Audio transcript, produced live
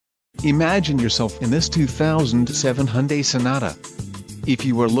Imagine yourself in this 2007 Hyundai Sonata. If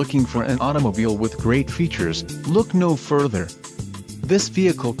you are looking for an automobile with great features, look no further. This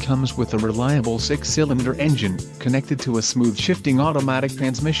vehicle comes with a reliable 6-cylinder engine, connected to a smooth shifting automatic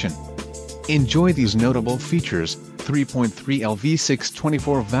transmission. Enjoy these notable features: 3.3L V6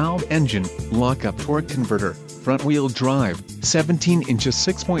 24-valve engine, lock-up torque converter, front-wheel drive, 17 inches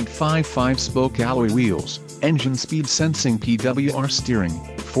 6.55-spoke alloy wheels, engine speed sensing PWR steering,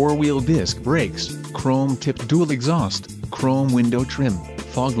 4-wheel disc brakes, chrome-tipped dual exhaust, chrome window trim,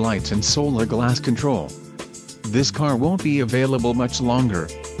 fog lights and solar glass control. This car won't be available much longer.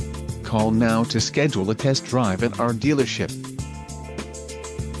 Call now to schedule a test drive at our dealership.